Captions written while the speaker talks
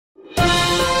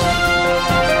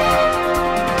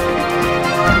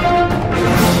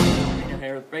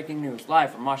breaking news,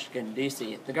 live from Washington,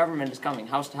 D.C. The government is coming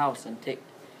house to house and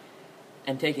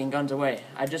taking guns away.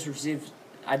 I just received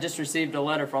a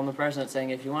letter from the president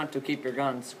saying if you want to keep your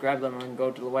guns, grab them and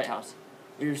go to the White House.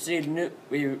 We've received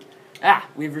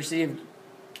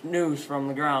news from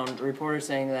the ground, reporters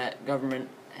saying that government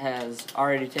has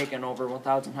already taken over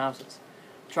 1,000 houses.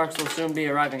 Trucks will soon be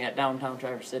arriving at downtown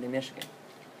Traverse City, Michigan.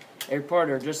 A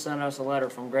reporter just sent us a letter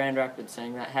from Grand Rapids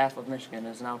saying that half of Michigan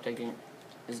is now taken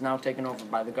over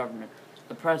by the government.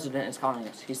 The president is calling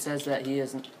us. He says that he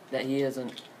isn't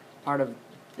part of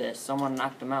this. Someone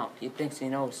knocked him out. He thinks he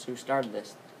knows who started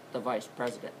this. The vice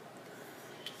president.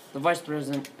 The vice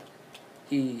president.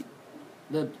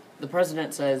 The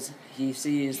president says he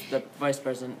sees the vice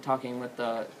president talking with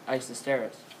the ISIS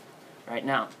terrorists right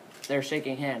now. They're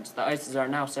shaking hands. The ISIS are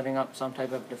now setting up some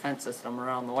type of defense system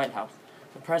around the White House.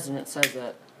 The president says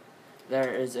that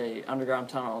there is a underground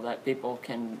tunnel that people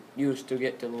can use to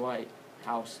get to the White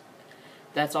House.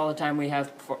 That's all the time we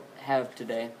have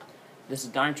today. This is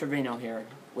Don Trevino here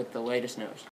with the latest news.